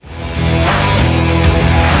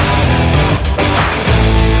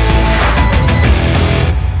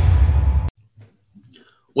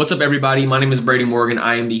What's up, everybody? My name is Brady Morgan.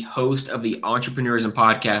 I am the host of the Entrepreneurism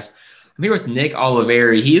Podcast. I'm here with Nick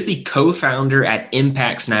Oliveri. He is the co-founder at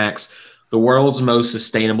Impact Snacks, the world's most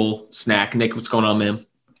sustainable snack. Nick, what's going on, man?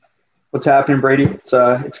 What's happening, Brady?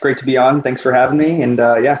 It's great to be on. Thanks for having me. And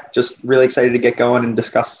just really excited to get going and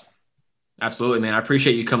discuss. Absolutely, man. I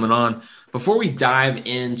appreciate you coming on. Before we dive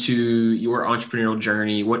into your entrepreneurial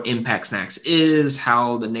journey, what Impact Snacks is,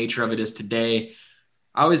 how the nature of it is today,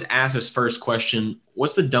 I always ask this first question: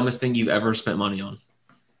 what's the dumbest thing you've ever spent money on?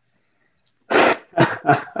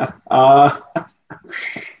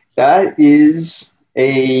 That is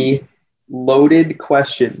a loaded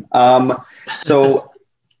question. So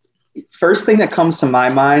first thing that comes to my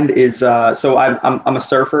mind is so I'm a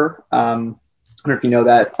surfer. I don't know if you know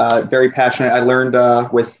that. Very passionate. I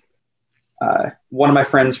learned with one of my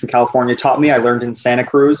friends from California taught me. I learned in Santa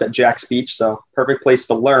Cruz at Jack's Beach, so perfect place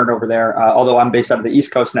to learn over there. Although I'm based out of the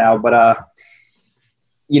East Coast now, but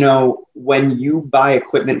when you buy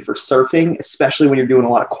equipment for surfing, especially when you're doing a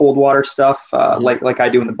lot of cold water stuff, like I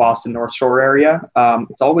do in the Boston North Shore area,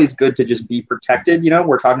 it's always good to just be protected.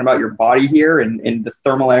 We're talking about your body here and the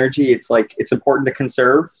thermal energy. It's important to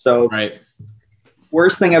conserve. So Right.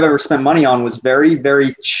 Worst thing I've ever spent money on was very,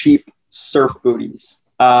 very cheap surf booties.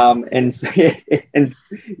 And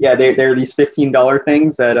yeah, they're these $15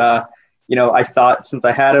 things that, I thought since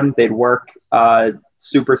I had them, they'd work.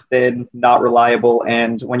 Super thin, not reliable.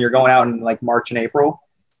 And when you're going out in like March and April,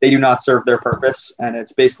 they do not serve their purpose. And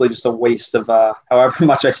it's basically just a waste of however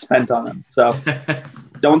much I spent on them. So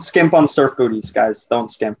don't skimp on surf booties, guys. Don't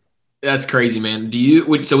skimp. That's crazy, man.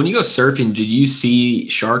 So when you go surfing, did you see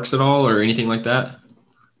sharks at all or anything like that?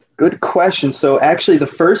 Good question. So actually the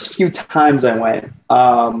first few times I went,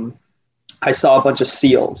 I saw a bunch of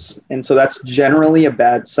seals. And so that's generally a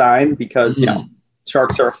bad sign because,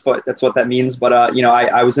 sharks are afoot. That's what that means. But,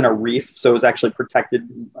 I was in a reef, so it was actually protected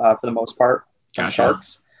for the most part from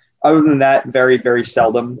sharks. Other than that, very, very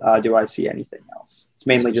seldom do I see anything else. It's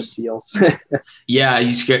mainly just seals. Yeah,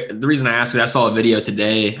 the reason I asked it, I saw a video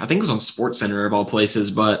today. I think it was on SportsCenter of all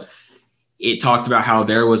places, but it talked about how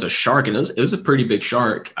there was a shark, and it was a pretty big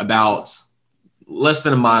shark, about less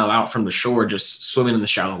than a mile out from the shore, just swimming in the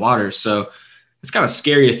shallow waters. So it's kind of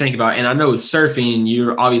scary to think about. And I know with surfing,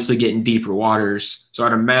 you're obviously getting deeper waters. So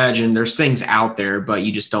I'd imagine there's things out there, but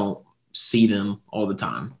you just don't see them all the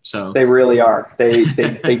time. So they really are. They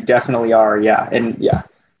definitely are. Yeah. And yeah,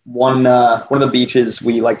 one of the beaches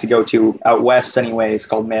we like to go to out west anyway is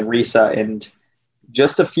called Manresa. And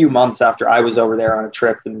just a few months after I was over there on a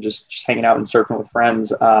trip and just hanging out and surfing with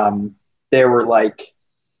friends, there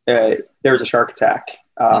was a shark attack.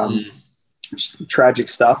 Just tragic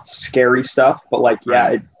stuff, scary stuff, but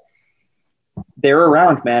they're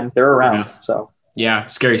around, man. They're around. Yeah. So yeah,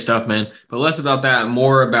 scary stuff, man. But less about that,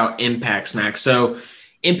 more about Impact Snacks. So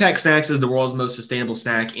Impact Snacks is the world's most sustainable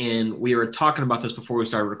snack. And we were talking about this before we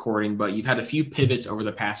started recording, but you've had a few pivots over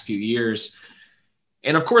the past few years.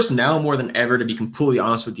 And of course, now more than ever, to be completely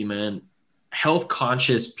honest with you, man, health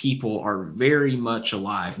conscious people are very much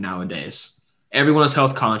alive nowadays. Everyone is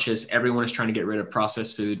health conscious. Everyone is trying to get rid of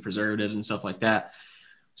processed food, preservatives, and stuff like that.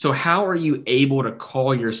 So how are you able to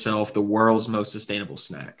call yourself the world's most sustainable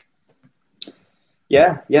snack?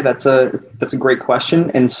 Yeah, that's a great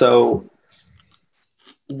question. And so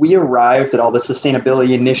we arrived at all the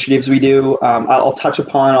sustainability initiatives we do. I'll touch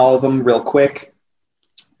upon all of them real quick.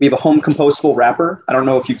 We have a home compostable wrapper. I don't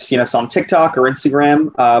know if you've seen us on TikTok or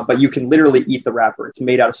Instagram, but you can literally eat the wrapper. It's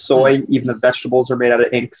made out of soy. Even the vegetables are made out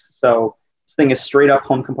of inks. So this thing is straight up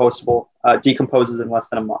home compostable, decomposes in less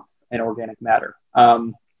than a month in organic matter.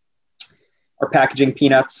 Our packaging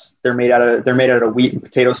peanuts, they're made out of wheat and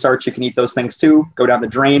potato starch. You can eat those things too. Go down the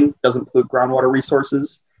drain, doesn't pollute groundwater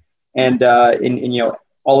resources. And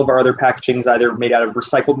all of our other packaging is either made out of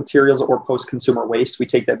recycled materials or post-consumer waste. We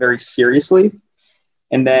take that very seriously.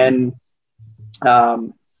 And then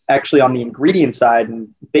actually on the ingredient side,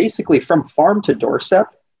 and basically from farm to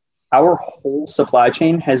doorstep, our whole supply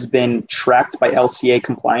chain has been tracked by LCA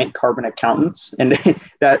compliant carbon accountants. And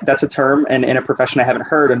that's a term and in a profession I haven't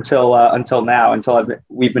heard until now,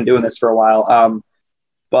 we've been doing this for a while.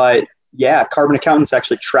 But yeah, carbon accountants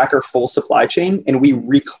actually track our full supply chain, and we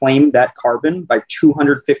reclaim that carbon by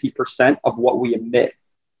 250% of what we emit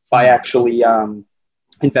by actually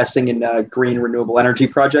investing in green renewable energy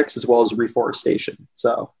projects as well as reforestation.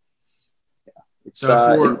 So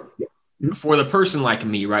for the person like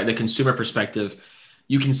me, right, the consumer perspective,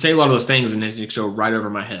 you can say a lot of those things and they just go right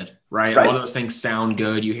over my head, right? All those things sound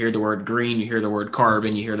good. You hear the word green, you hear the word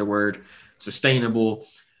carbon, you hear the word sustainable.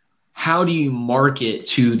 How do you market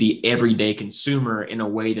to the everyday consumer in a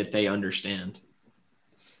way that they understand?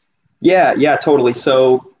 Yeah, totally.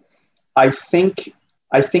 So I think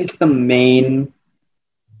the main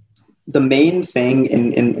thing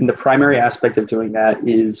in the primary aspect of doing that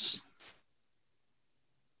is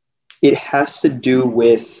it has to do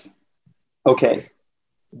with, okay,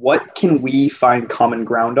 what can we find common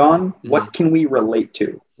ground on? What can we relate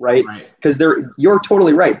to? Right? Because you're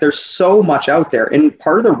totally right. There's so much out there. And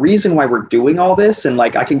part of the reason why we're doing all this, and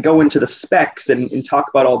like I can go into the specs and talk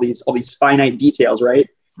about all these finite details, right?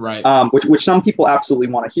 Right. Which some people absolutely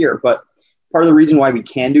want to hear. But part of the reason why we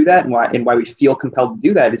can do that and why we feel compelled to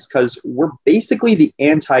do that is because we're basically the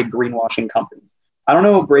anti-greenwashing company. I don't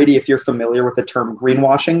know, Brady, if you're familiar with the term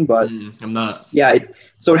greenwashing, but I'm not. Yeah,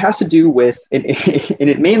 so it has to do with, and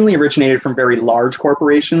it mainly originated from very large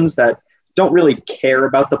corporations that don't really care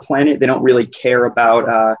about the planet. They don't really care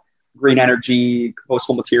about green energy,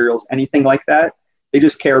 compostable materials, anything like that. They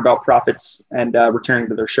just care about profits and returning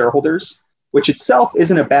to their shareholders, which itself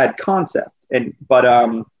isn't a bad concept.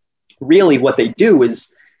 But really what they do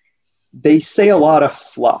is they say a lot of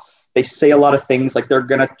fluff. They say a lot of things like they're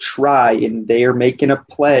going to try and they're making a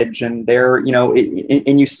pledge and they're,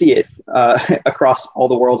 and you see it across all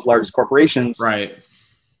the world's largest corporations. Right.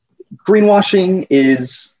 Greenwashing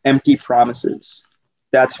is empty promises.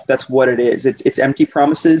 That's what it is. It's empty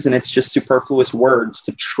promises, and it's just superfluous words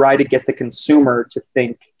to try to get the consumer to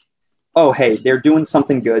think, oh, hey, they're doing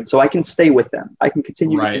something good, so I can stay with them. I can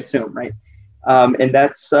continue to consume, right? And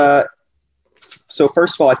that's so.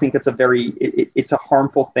 First of all, I think that's it's a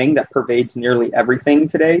harmful thing that pervades nearly everything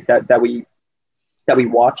today that we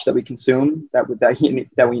watch, that we consume, that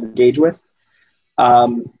we engage with.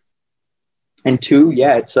 And two,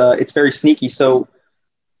 yeah, it's very sneaky. So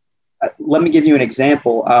let me give you an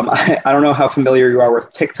example. I don't know how familiar you are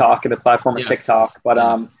with TikTok and the platform of TikTok,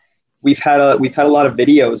 but we've had a lot of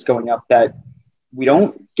videos going up that we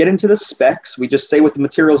don't get into the specs. We just say what the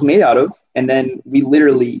material is made out of, and then we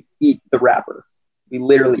literally eat the wrapper.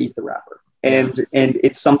 And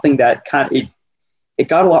it's something that it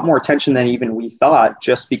got a lot more attention than even we thought,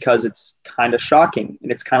 just because it's kind of shocking.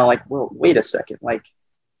 And it's kind of like, well, wait a second, like,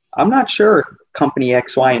 I'm not sure if company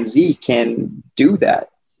X, Y, and Z can do that.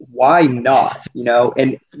 Why not?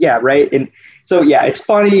 And yeah, right. And so, yeah, it's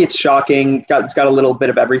funny. It's shocking. It's got a little bit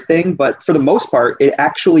of everything, but for the most part, it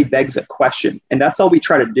actually begs a question. And that's all we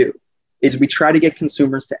try to do, is we try to get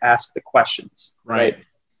consumers to ask the questions. Right.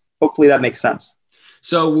 Hopefully that makes sense.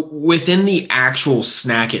 So within the actual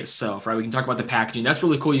snack itself, right, we can talk about the packaging. That's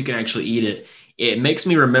really cool. You can actually eat it. It makes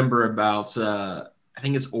me remember about, I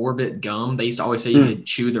think it's Orbit gum. They used to always say you could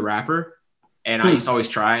chew the wrapper, and I used to always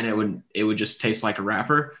try, and it would just taste like a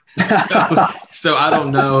wrapper. So I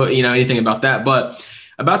don't know, anything about that, but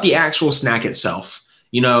about the actual snack itself,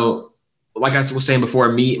 like I was saying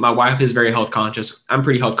before, my wife is very health conscious. I'm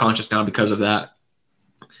pretty health conscious now because of that.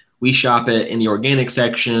 We shop it in the organic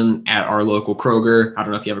section at our local Kroger. I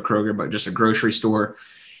don't know if you have a Kroger, but just a grocery store.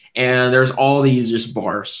 And there's all these just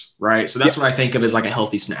bars, right? So that's what I think of as like a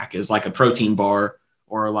healthy snack, is like a protein bar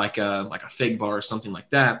or like a fig bar or something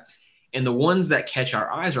like that. And the ones that catch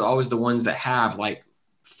our eyes are always the ones that have like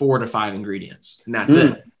 4 to 5 ingredients, and that's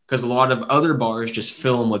it. Because a lot of other bars just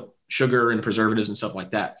fill them with sugar and preservatives and stuff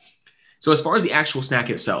like that. So as far as the actual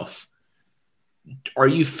snack itself, are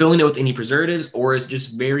you filling it with any preservatives, or is it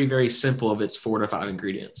just very, very simple of its 4 to 5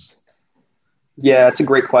 ingredients? Yeah, that's a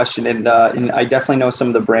great question. And I definitely know some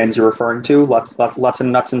of the brands you're referring to, lots of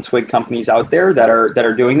nuts and twig companies out there that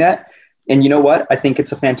are doing that. And you know what? I think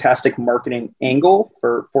it's a fantastic marketing angle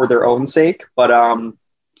for their own sake. But,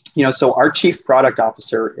 so our chief product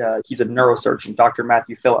officer, he's a neurosurgeon, Dr.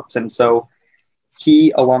 Matthew Phillips. And so he,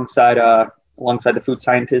 alongside the food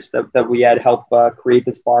scientists that we had help create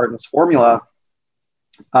this bar and this formula,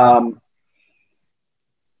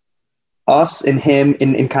 us and him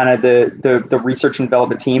in kind of the research and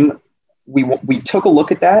development team, we took a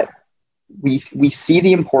look at that. We see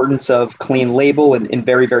the importance of clean label and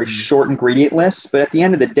very, very short ingredient lists. But at the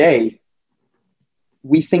end of the day,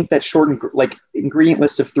 we think that ingredient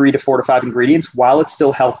list of 3 to 4 to 5 ingredients, while it's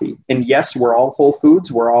still healthy, and yes, we're all whole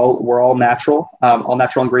foods, we're all natural, all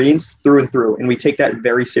natural ingredients through and through, and we take that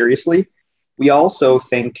very seriously. We also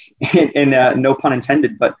think, and no pun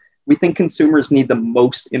intended, but we think consumers need the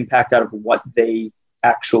most impact out of what they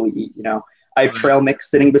actually eat. I have trail mix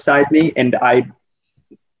sitting beside me, and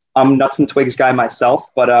I'm nuts and twigs guy myself,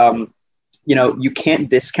 but you can't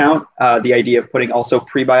discount the idea of putting also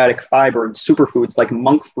prebiotic fiber and superfoods like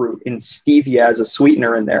monk fruit and stevia as a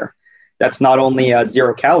sweetener in there. That's not only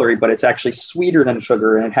 0 calorie, but it's actually sweeter than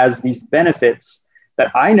sugar, and it has these benefits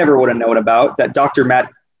that I never would have known about, that Dr.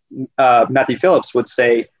 Matthew Phillips would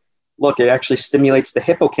say, look, it actually stimulates the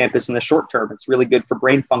hippocampus in the short term. It's really good for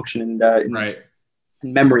brain function and Right.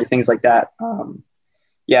 memory, things like that.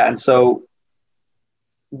 Yeah. And so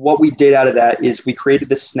what we did out of that is we created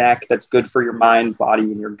this snack that's good for your mind, body,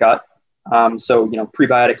 and your gut. So,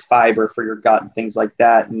 prebiotic fiber for your gut and things like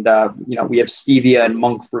that. And, we have stevia and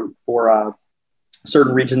monk fruit for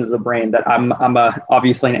certain regions of the brain that I'm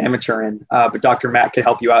obviously an amateur in, but Dr. Matt could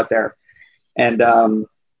help you out there. And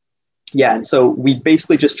and so we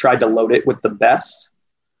basically just tried to load it with the best.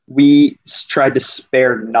 We tried to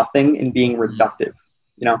spare nothing in being reductive,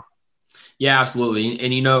 Yeah, absolutely.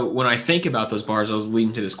 And, when I think about those bars, I was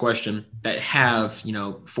leading to this question that have,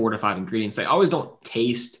 4 to 5 ingredients. They always don't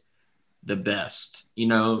taste the best,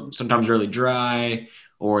 sometimes really dry,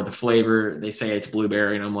 or the flavor, they say it's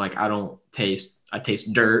blueberry. And I'm like, I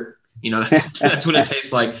taste dirt. That's what it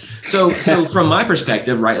tastes like. So from my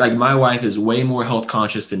perspective, right, like my wife is way more health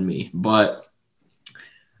conscious than me, but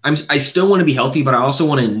I still want to be healthy, but I also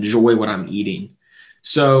want to enjoy what I'm eating.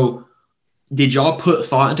 So did y'all put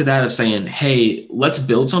thought into that of saying, hey, let's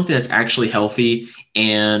build something that's actually healthy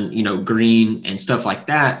and, green and stuff like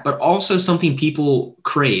that, but also something people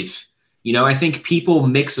crave? I think people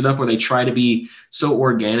mix it up where they try to be so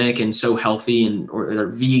organic and so healthy or they're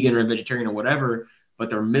vegan or vegetarian or whatever, but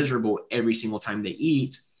they're miserable every single time they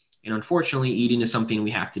eat. And unfortunately, eating is something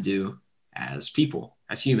we have to do as people,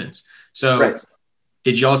 as humans. So Right.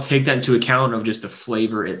 Did y'all take that into account of just the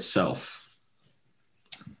flavor itself?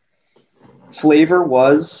 Flavor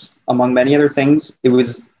was, among many other things, it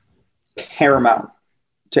was paramount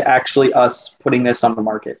to actually us putting this on the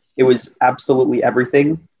market. It was absolutely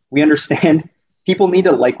everything. We understand people need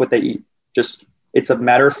to like what they eat. It's a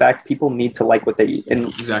matter of fact, people need to like what they eat. And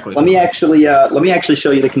Exactly. let me actually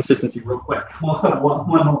show you the consistency real quick. One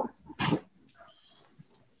more.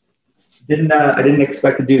 I didn't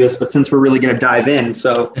expect to do this, but since we're really going to dive in,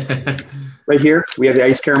 so right here we have the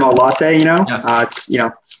iced caramel latte.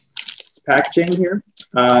 It's packaging here,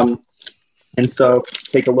 and so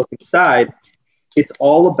take a look inside. It's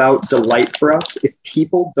all about delight for us. If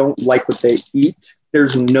people don't like what they eat,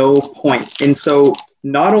 there's no point. And so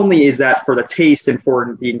not only is that for the taste and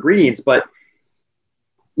for the ingredients, but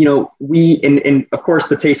and of course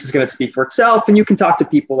the taste is going to speak for itself, and you can talk to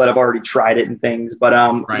people that have already tried it and things. But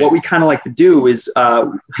Right. What we kind of like to do is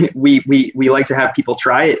we like to have people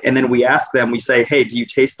try it, and then we ask them. We say, "Hey, do you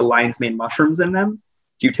taste the lion's mane mushrooms in them?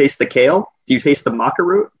 Do you taste the kale? Do you taste the maca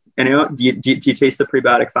root? And do you taste the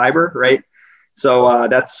prebiotic fiber?" Right. So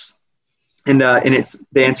that's and it's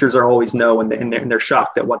the answers are always no, and they're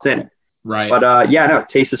shocked at what's in it. Right. But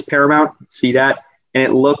taste is paramount. See that, and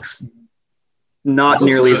it looks not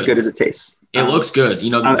nearly as good as it tastes. It looks good,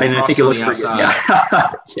 and I think it looks pretty good.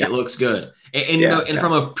 Yeah. It looks good. And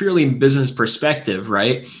from a purely business perspective,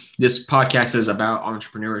 right? This podcast is about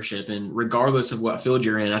entrepreneurship, and regardless of what field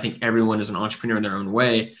you're in, I think everyone is an entrepreneur in their own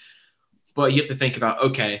way. But you have to think about,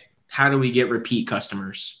 okay, how do we get repeat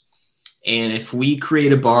customers? And if we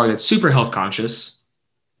create a bar that's super health conscious,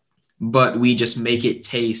 but we just make it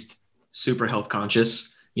taste super health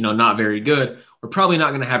conscious, not very good, we're probably not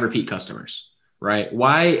going to have repeat customers. Right?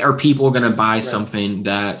 Why are people going to buy something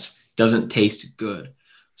that doesn't taste good?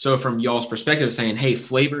 So from y'all's perspective, saying, hey,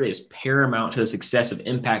 flavor is paramount to the success of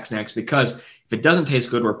Impact Snacks, because if it doesn't taste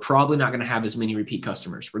good, we're probably not going to have as many repeat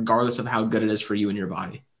customers, regardless of how good it is for you and your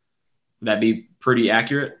body. Would that be pretty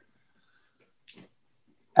accurate?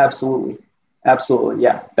 Absolutely.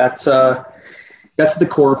 Yeah. That's the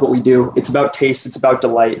core of what we do. It's about taste. It's about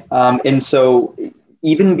delight. And so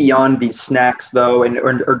even beyond these snacks, though,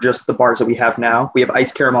 or just the bars that we have now, we have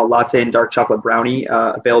iced caramel latte and dark chocolate brownie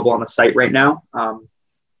available on the site right now.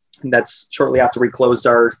 And that's shortly after we closed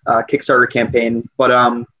our Kickstarter campaign.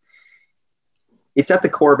 But it's at the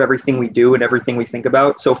core of everything we do and everything we think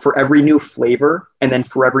about. So for every new flavor, and then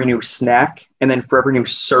for every new snack, and then for every new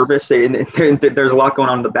service, and there's a lot going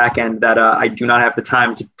on in the back end that I do not have the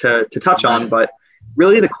time to touch on. But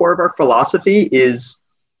really, the core of our philosophy is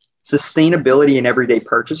sustainability in everyday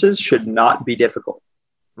purchases should not be difficult.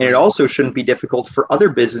 And it also shouldn't be difficult for other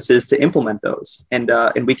businesses to implement those. And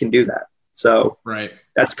we can do that. So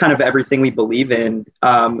that's kind of everything we believe in,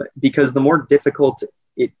 because the more difficult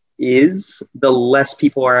it is, the less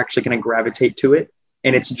people are actually going to gravitate to it.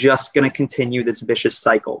 And it's just going to continue this vicious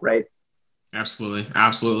cycle, right?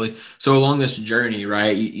 Absolutely. So along this journey,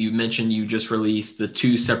 right, you mentioned you just released the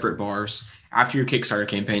 2 separate bars after your Kickstarter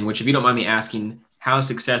campaign, which, if you don't mind me asking, how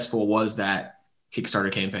successful was that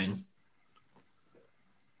Kickstarter campaign?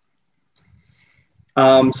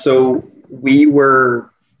 So we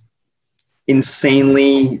were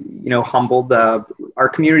insanely, humbled. Our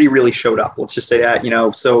community really showed up. Let's just say that,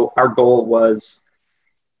 so our goal was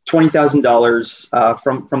 $20,000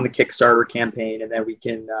 from the Kickstarter campaign, and then we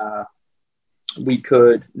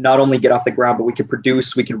could not only get off the ground, but we could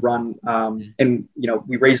produce, we could run, and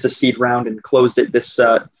we raised a seed round and closed it this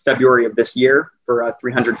February of this year for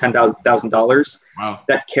 $310,000. Wow.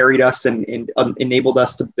 That carried us and enabled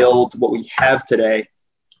us to build what we have today.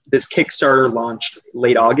 This Kickstarter launched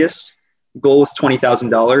late August. Goal was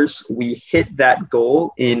 $20,000. We hit that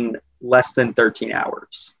goal in less than 13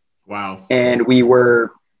 hours. Wow. And we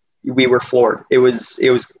were floored. It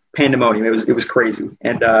was pandemonium. It was crazy.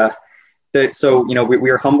 And so we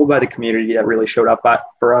were humbled by the community that really showed up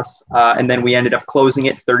for us. And then we ended up closing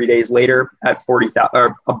it 30 days later at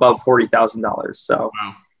above $40,000. So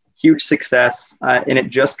wow. Huge success. And it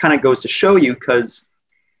just kind of goes to show you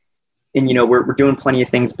we're doing plenty of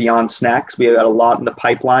things beyond snacks. We got a lot in the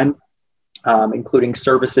pipeline, including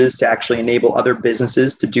services to actually enable other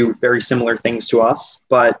businesses to do very similar things to us.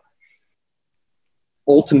 But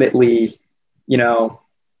ultimately,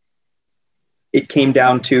 it came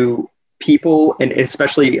down to people, and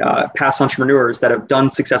especially past entrepreneurs that have done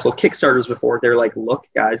successful Kickstarters before. They're like, look,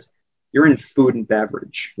 guys, you're in food and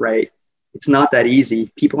beverage, right? It's not that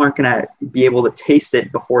easy. People aren't going to be able to taste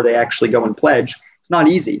it before they actually go and pledge. It's not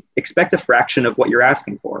easy. Expect a fraction of what you're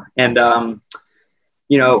asking for. And,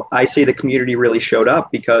 I say the community really showed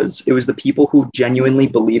up because it was the people who genuinely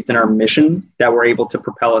believed in our mission that were able to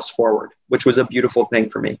propel us forward, which was a beautiful thing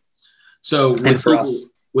for me. So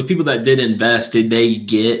with people that did invest, did they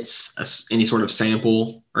get any sort of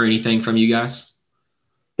sample or anything from you guys?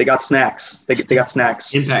 They got snacks. They got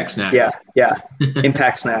snacks. Impact snacks. Yeah.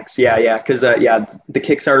 Impact snacks. Yeah. Because the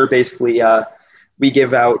Kickstarter basically we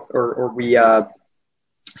give out or we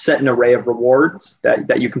set an array of rewards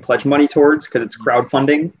that you can pledge money towards because it's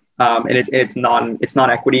crowdfunding, and it's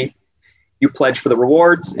non-equity. You pledge for the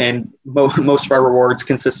rewards, and most of our rewards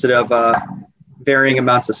consisted of varying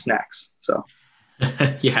amounts of snacks. So.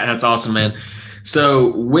 Yeah, that's awesome, man.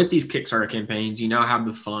 So with these Kickstarter campaigns, you now have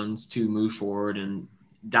the funds to move forward and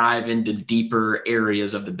dive into deeper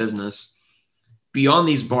areas of the business. Beyond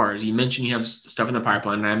these bars, you mentioned you have stuff in the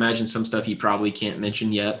pipeline, and I imagine some stuff you probably can't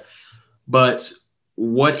mention yet, but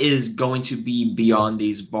what is going to be beyond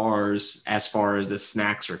these bars as far as the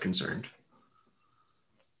snacks are concerned?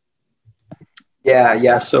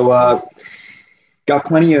 Yeah. So got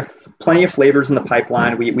plenty of flavors in the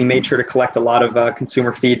pipeline. We made sure to collect a lot of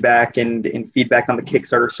consumer feedback and feedback on the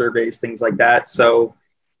Kickstarter surveys, things like that. So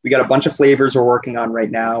we got a bunch of flavors we're working on right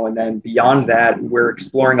now. And then beyond that, we're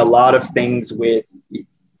exploring a lot of things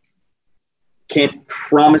can't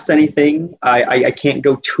promise anything. I can't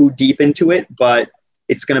go too deep into it, but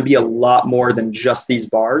it's going to be a lot more than just these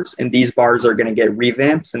bars. And these bars are going to get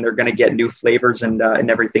revamps, and they're going to get new flavors and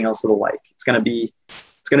everything else of the like. It's going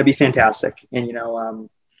to be fantastic. And,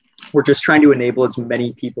 we're just trying to enable as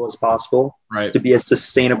many people as possible to be as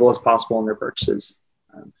sustainable as possible in their purchases.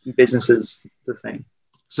 Businesses, the thing.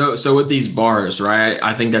 So with these bars, right,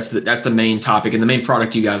 I think that's the main topic and the main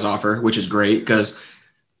product you guys offer, which is great because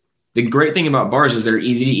the great thing about bars is they're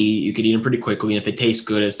easy to eat. You can eat them pretty quickly. And if they taste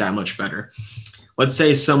good, it's that much better. Let's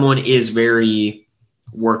say someone is very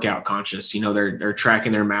workout conscious. They're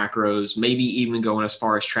tracking their macros, maybe even going as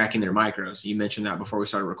far as tracking their micros. You mentioned that before we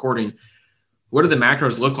started recording. What do the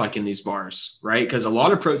macros look like in these bars, right? Because a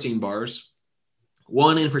lot of protein bars,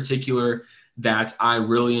 one in particular that I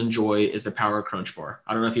really enjoy is the Power Crunch bar.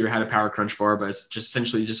 I don't know if you ever had a Power Crunch bar, but it's just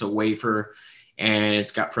essentially just a wafer and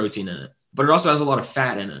it's got protein in it, but it also has a lot of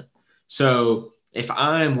fat in it. So if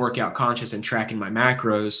I'm workout conscious and tracking my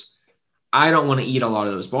macros, I don't want to eat a lot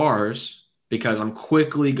of those bars because I'm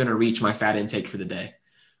quickly going to reach my fat intake for the day.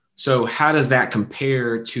 So how does that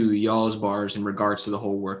compare to y'all's bars in regards to the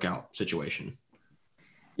whole workout situation?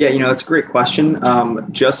 Yeah, that's a great question.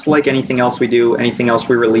 Just like anything else we do, anything else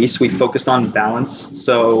we release, we focused on balance.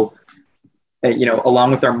 So,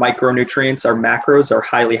 along with our micronutrients, our macros are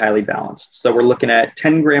highly, highly balanced. So we're looking at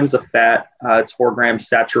 10 grams of fat. It's 4 grams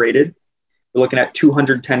saturated. We're looking at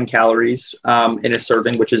 210 calories in a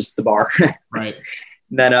serving, which is the bar. Right.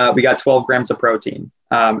 Then we got 12 grams of protein,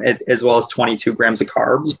 as well as 22 grams of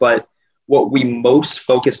carbs. But what we most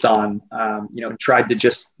focused on, tried to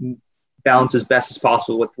just balance as best as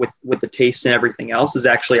possible with the taste and everything else is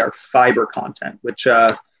actually our fiber content, which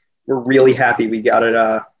we're really happy we got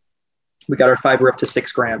it. We got our fiber up to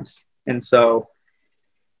 6 grams. And so,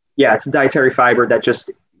 yeah, it's a dietary fiber that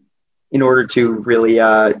just in order to really,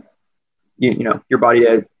 your body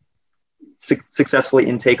to successfully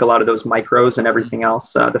intake a lot of those micros and everything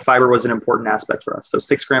else, the fiber was an important aspect for us. So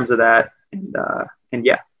 6 grams of that, and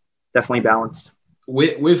yeah, definitely balanced.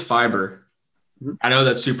 With fiber, I know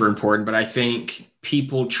that's super important, but I think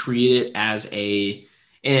people treat it as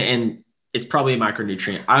and it's probably a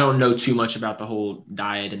micronutrient. I don't know too much about the whole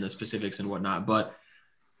diet and the specifics and whatnot, but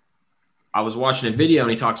I was watching a video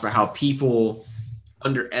and he talks about how people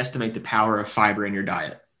underestimate the power of fiber in your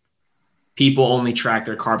diet. People only track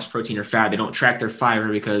their carbs, protein, or fat. They don't track their fiber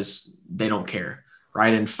because they don't care,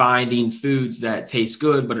 right? And finding foods that taste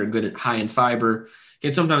good but are good at high in fiber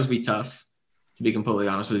can sometimes be tough, to be completely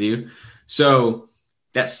honest with you. So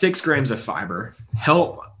that 6 grams of fiber,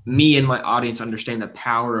 help me and my audience understand the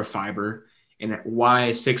power of fiber and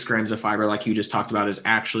why 6 grams of fiber, like you just talked about, is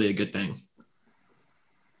actually a good thing.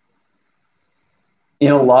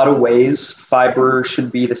 In a lot of ways, fiber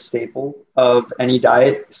should be the staple of any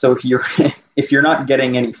diet. So if you're not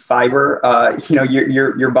getting any fiber,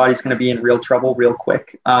 your body's going to be in real trouble real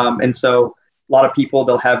quick. And so a lot of people,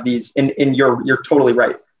 they'll have these, and you're totally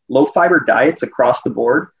right. Low fiber diets across the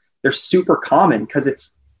board, they're super common because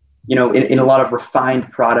it's, in a lot of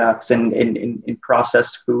refined products and in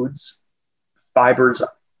processed foods, fibers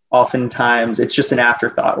oftentimes it's just an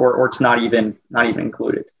afterthought or it's not even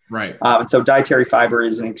included. Right. And so dietary fiber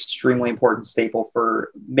is an extremely important staple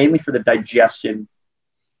mainly for the digestion,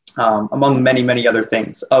 among many, many other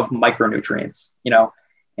things of micronutrients,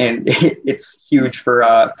 and it's huge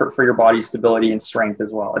for your body's stability and strength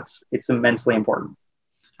as well. It's immensely important.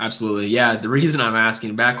 Absolutely. Yeah. The reason I'm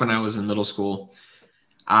asking, back when I was in middle school,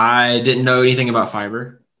 I didn't know anything about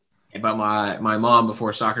fiber, but my mom, before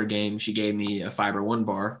a soccer game, she gave me a Fiber One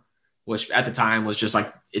bar, which at the time was just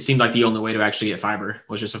like, it seemed like the only way to actually get fiber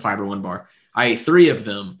was just a Fiber One bar. I ate 3 of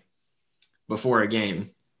them before a game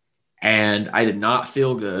and I did not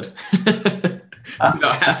feel good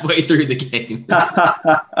about halfway through the game.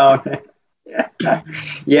 Oh,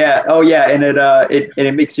 yeah. Oh yeah. And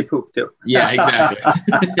it makes you poop too. Yeah, exactly.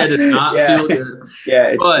 I did not feel good. Yeah.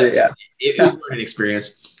 It was a learning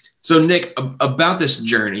experience. So Nick, about this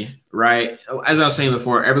journey, right? As I was saying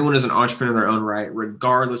before, everyone is an entrepreneur in their own right,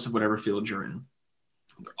 regardless of whatever field you're in.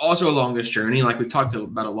 Also along this journey, like we talked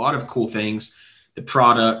about a lot of cool things, the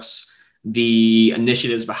products, the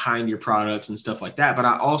initiatives behind your products and stuff like that. But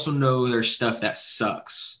I also know there's stuff that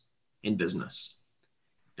sucks in business.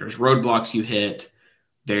 There's roadblocks you hit.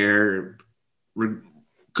 There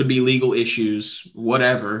could be legal issues,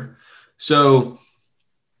 whatever. So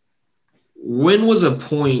when was a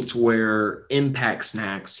point where Impact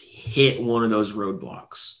Snacks hit one of those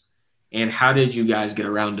roadblocks, and how did you guys get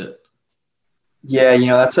around it? Yeah,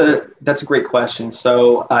 that's a great question.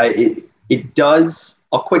 So it does.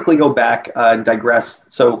 I'll quickly go back and digress.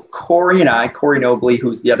 So Corey Nobley,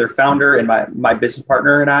 who's the other founder, and my business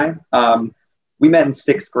partner and I, we met in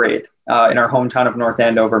 6th grade in our hometown of North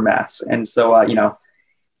Andover, Mass. And so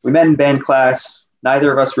we met in band class.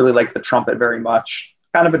 Neither of us really liked the trumpet very much.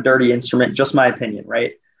 Kind of a dirty instrument, just my opinion,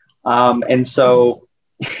 right? And so,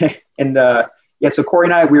 so Corey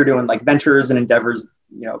and I, we were doing like ventures and endeavors,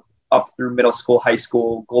 up through middle school, high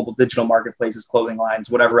school, global digital marketplaces, clothing lines,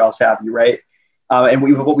 whatever else have you, right? And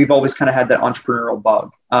we've always kind of had that entrepreneurial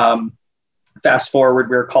bug. Fast forward,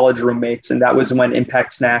 we were college roommates, and that was when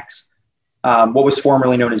Impact Snacks, what was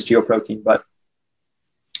formerly known as GeoProtein, but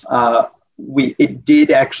it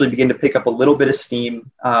did actually begin to pick up a little bit of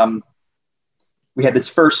steam. We had this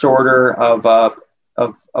first order of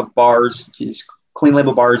bars, these clean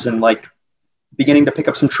label bars, and like beginning to pick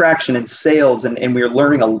up some traction and sales. And we were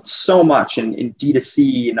learning so much in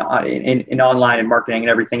D2C and in online and marketing and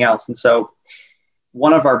everything else. And so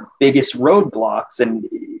one of our biggest roadblocks, and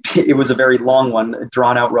it was a very long one, a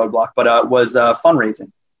drawn out roadblock, but was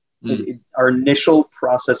fundraising. Our initial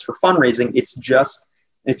process for fundraising, it's just,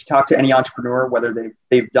 if you talk to any entrepreneur, whether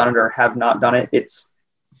they've done it or have not done it, it's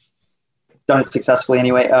done it successfully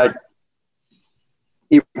anyway.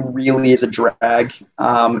 It really is a drag.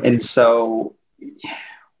 And so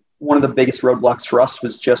one of the biggest roadblocks for us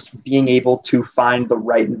was just being able to find the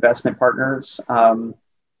right investment partners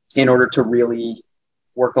in order to really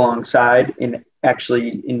work alongside and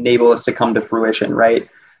actually enable us to come to fruition, right?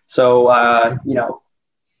 So,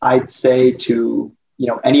 I'd say to,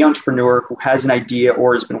 any entrepreneur who has an idea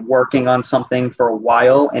or has been working on something for a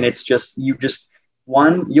while, and it's just,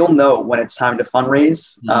 you'll know when it's time to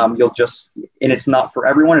fundraise. And it's not for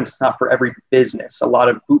everyone, and it's not for every business. A lot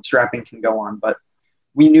of bootstrapping can go on, but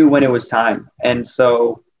we knew when it was time. And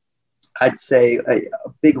so I'd say a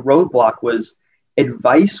big roadblock was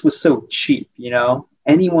advice was so cheap,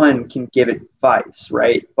 anyone can give advice,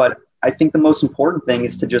 right? But I think the most important thing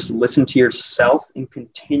is to just listen to yourself and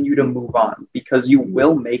continue to move on, because you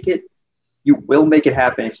will make it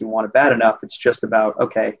happen if you want it bad enough. It's just about,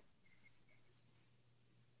 okay,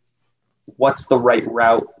 what's the right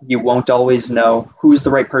route? You won't always know. Who's the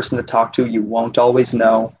right person to talk to? You won't always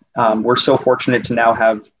know. We're so fortunate to now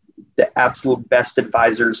have the absolute best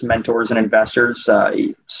advisors, mentors, and investors.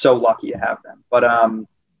 So lucky to have them. But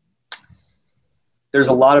there's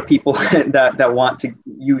a lot of people that want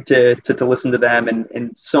you to listen to them,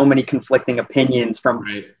 and so many conflicting opinions from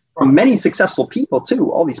many successful people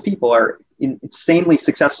too. All these people are insanely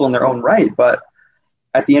successful in their own right, but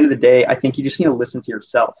at the end of the day, I think you just need to listen to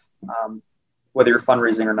yourself, whether you're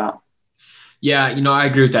fundraising or not. Yeah, I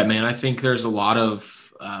agree with that, man. I think there's a lot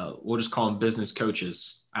of, we'll just call them business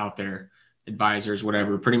coaches out there, advisors,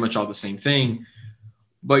 whatever, pretty much all the same thing.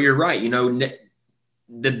 But you're right.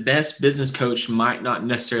 The best business coach might not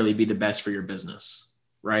necessarily be the best for your business,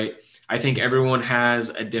 right? I think everyone has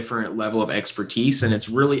a different level of expertise, and it's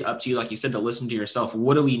really up to you, like you said, to listen to yourself.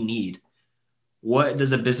 What do we need? What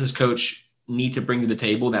does a business coach need to bring to the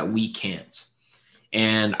table that we can't?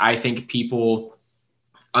 And I think people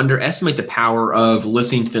underestimate the power of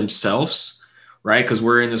listening to themselves, right? Because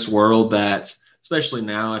we're in this world that, especially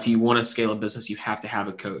now, if you want to scale a business, you have to have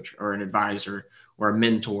a coach or an advisor or a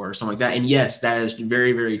mentor or something like that. And yes, that is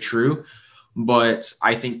very, very true. But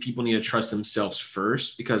I think people need to trust themselves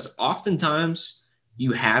first, because oftentimes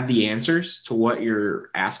you have the answers to what you're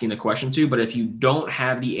asking the question to. But if you don't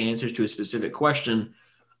have the answers to a specific question,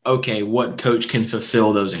 okay, what coach can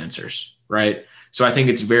fulfill those answers, right? So I think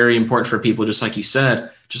it's very important for people, just like you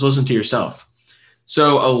said, just listen to yourself.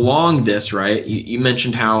 So along this, right, you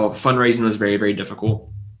mentioned how fundraising was very, very difficult.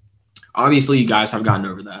 Obviously, you guys have gotten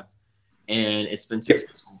over that, and it's been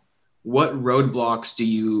successful. What roadblocks do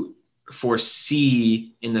you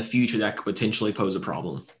foresee in the future that could potentially pose a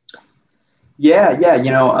problem? Yeah.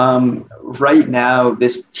 Right now,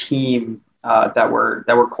 this team that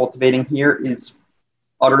we're cultivating here is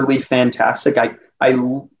utterly fantastic. I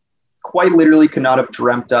quite literally could not have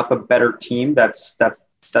dreamt up a better team that's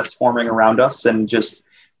forming around us and just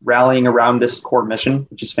rallying around this core mission,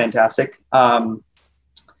 which is fantastic. And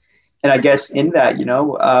I guess in that,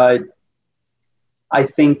 I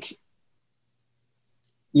think,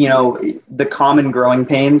 the common growing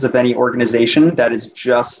pains of any organization that is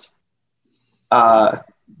just,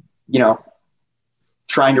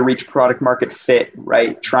 trying to reach product market fit,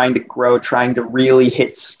 right? Trying to grow, trying to really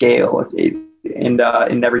hit scale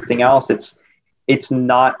and everything else. It's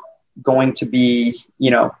not going to be,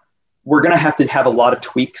 we're going to have a lot of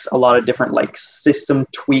tweaks, a lot of different like system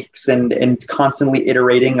tweaks and constantly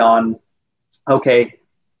iterating on, okay,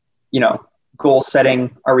 goal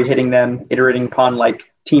setting, are we hitting them, iterating upon like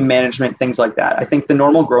team management, things like that. I think the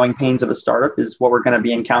normal growing pains of a startup is what we're going to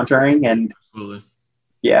be encountering. And absolutely.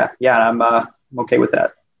 Yeah. I'm okay with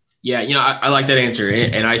that. Yeah. I like that answer.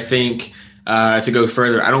 And I think to go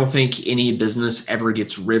further, I don't think any business ever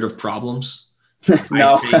gets rid of problems.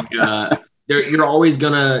 No. I think you're always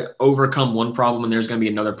going to overcome one problem, and there's going to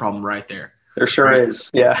be another problem right there. There sure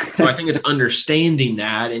is. Yeah. So I think it's understanding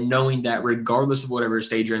that and knowing that regardless of whatever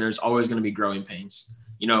stage you're in, there's always going to be growing pains.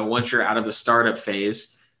 Once you're out of the startup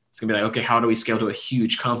phase, it's going to be like, okay, how do we scale to a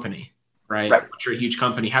huge company, right? Once you're a huge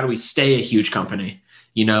company, how do we stay a huge company?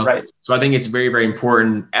 Right. So I think it's very, very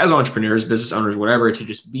important as entrepreneurs, business owners, whatever, to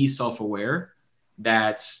just be self-aware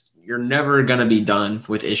that you're never going to be done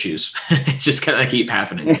with issues. It's just going to keep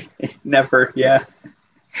happening. Never. Yeah.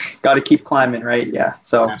 Got to keep climbing. Right. Yeah.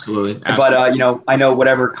 So absolutely. But, I know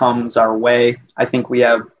whatever comes our way, I think we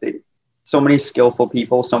have so many skillful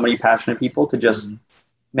people, so many passionate people to just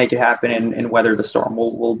make it happen and weather the storm.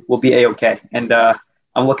 We'll be A-okay. And,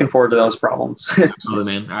 I'm looking forward to those problems. Absolutely,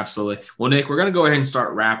 man. Absolutely. Well, Nick, we're going to go ahead and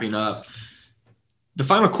start wrapping up. The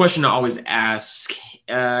final question I always ask,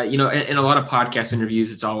 in a lot of podcast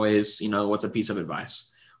interviews, it's always, what's a piece of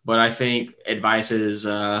advice? But I think advice is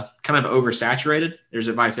kind of oversaturated. There's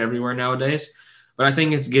advice everywhere nowadays, but I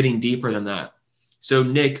think it's getting deeper than that. So,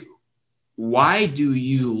 Nick, why do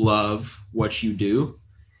you love what you do?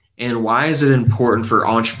 And why is it important for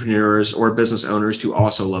entrepreneurs or business owners to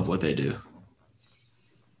also love what they do?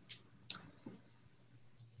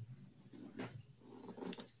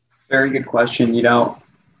 Very good question.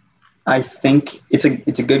 I think it's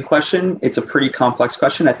a good question. It's a pretty complex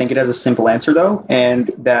question. I think it has a simple answer though. And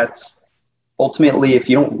that's ultimately, if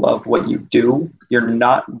you don't love what you do, you're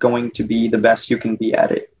not going to be the best you can be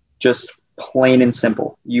at it. Just plain and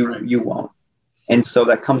simple. You won't. And so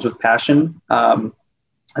that comes with passion. I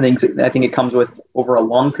think it comes with over a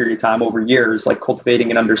long period of time, over years, like cultivating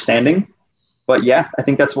and understanding. But yeah, I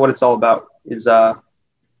think that's what it's all about is,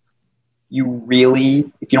 you really,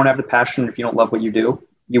 if you don't have the passion, if you don't love what you do,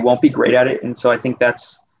 you won't be great at it. And so I think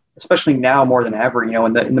that's, especially now more than ever,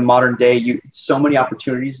 in the modern day, so many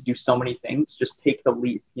opportunities to do so many things. Just take the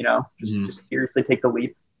leap, just seriously take the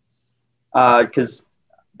leap. Because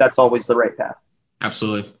that's always the right path.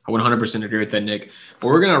 Absolutely. I 100% agree with that, Nick. But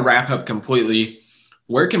we're going to wrap up completely.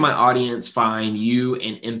 Where can my audience find you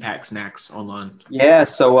and Impact Snacks online? Yeah,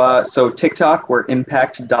 so TikTok, we're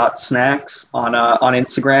impact.snacks. On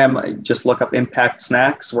Instagram, just look up Impact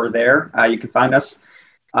Snacks. We're there. You can find us.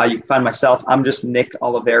 You can find myself. I'm just Nick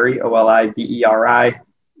Oliveri, Oliveri.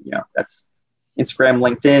 That's Instagram,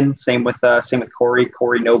 LinkedIn. Same with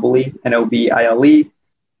Corey Nobile, Nobile. You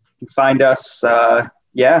can find us. We're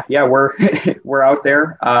out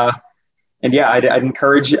there. And yeah, I'd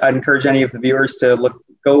encourage any of the viewers to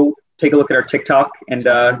go take a look at our TikTok and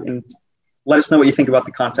let us know what you think about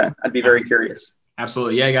the content. I'd be very curious.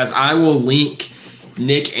 Absolutely. Yeah, guys, I will link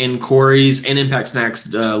Nick and Corey's and Impact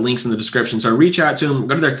Snacks links in the description. So reach out to them,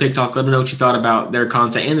 go to their TikTok, let them know what you thought about their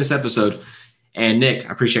content and this episode. And Nick,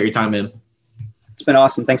 I appreciate your time, man. It's been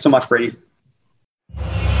awesome. Thanks so much, Brady.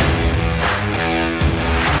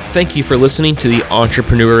 Thank you for listening to the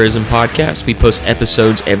Entrepreneurism Podcast. We post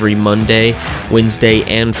episodes every Monday, Wednesday,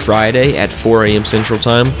 and Friday at 4 a.m. Central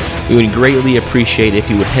Time. We would greatly appreciate if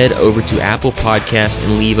you would head over to Apple Podcasts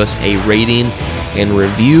and leave us a rating and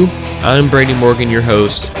review. I'm Brady Morgan, your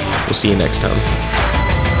host. We'll see you next time.